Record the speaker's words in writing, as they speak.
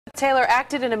Taylor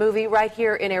acted in a movie right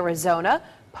here in Arizona.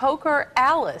 Poker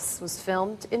Alice was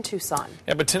filmed in Tucson.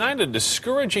 Yeah, but tonight a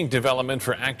discouraging development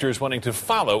for actors wanting to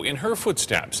follow in her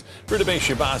footsteps. Rudabeh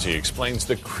Shibazi explains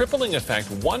the crippling effect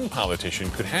one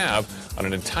politician could have on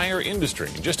an entire industry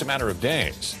in just a matter of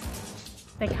days.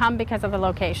 They come because of the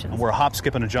locations. We're a hop,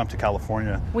 skip, and a jump to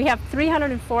California. We have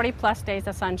 340 plus days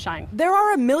of sunshine. There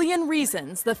are a million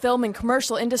reasons the film and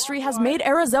commercial industry has made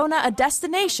Arizona a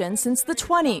destination since the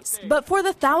 20s. But for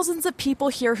the thousands of people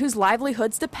here whose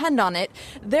livelihoods depend on it,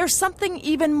 there's something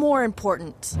even more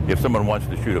important. If someone wants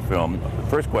to shoot a film, the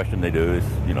first question they do is,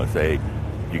 say,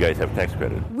 you guys have tax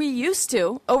credit? We used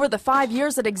to. Over the 5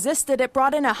 years it existed, it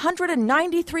brought in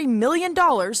 $193 million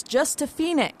just to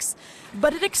Phoenix.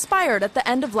 But it expired at the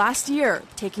end of last year,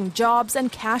 taking jobs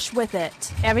and cash with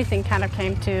it. Everything kind of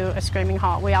came to a screaming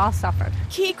halt. We all suffered.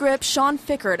 Key Grip Sean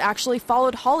Fickard actually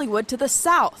followed Hollywood to the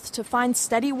south to find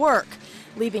steady work,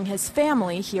 leaving his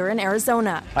family here in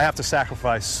Arizona. I have to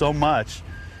sacrifice so much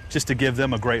just to give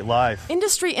them a great life.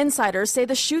 Industry insiders say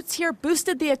the shoots here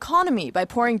boosted the economy by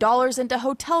pouring dollars into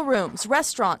hotel rooms,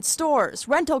 restaurants, stores,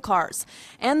 rental cars,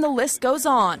 and the list goes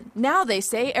on. Now they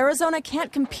say Arizona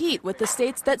can't compete with the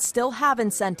states that still have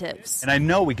incentives. And I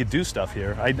know we could do stuff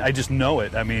here. I just know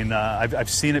it. I mean, I've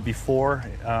seen it before,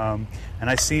 and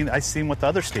I've seen what the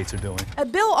other states are doing. A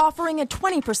bill offering a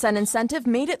 20% incentive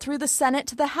made it through the Senate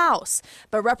to the House,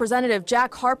 but Representative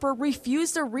Jack Harper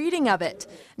refused a reading of it.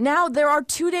 Now there are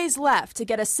 2 days left to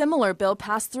get a similar bill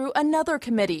passed through another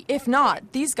committee. If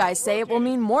not, these guys say it will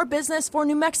mean more business for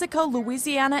New Mexico,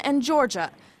 Louisiana, and Georgia,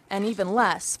 and even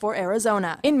less for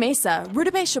Arizona. In Mesa,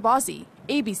 Rudabeh Shibazi,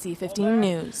 ABC 15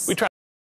 News.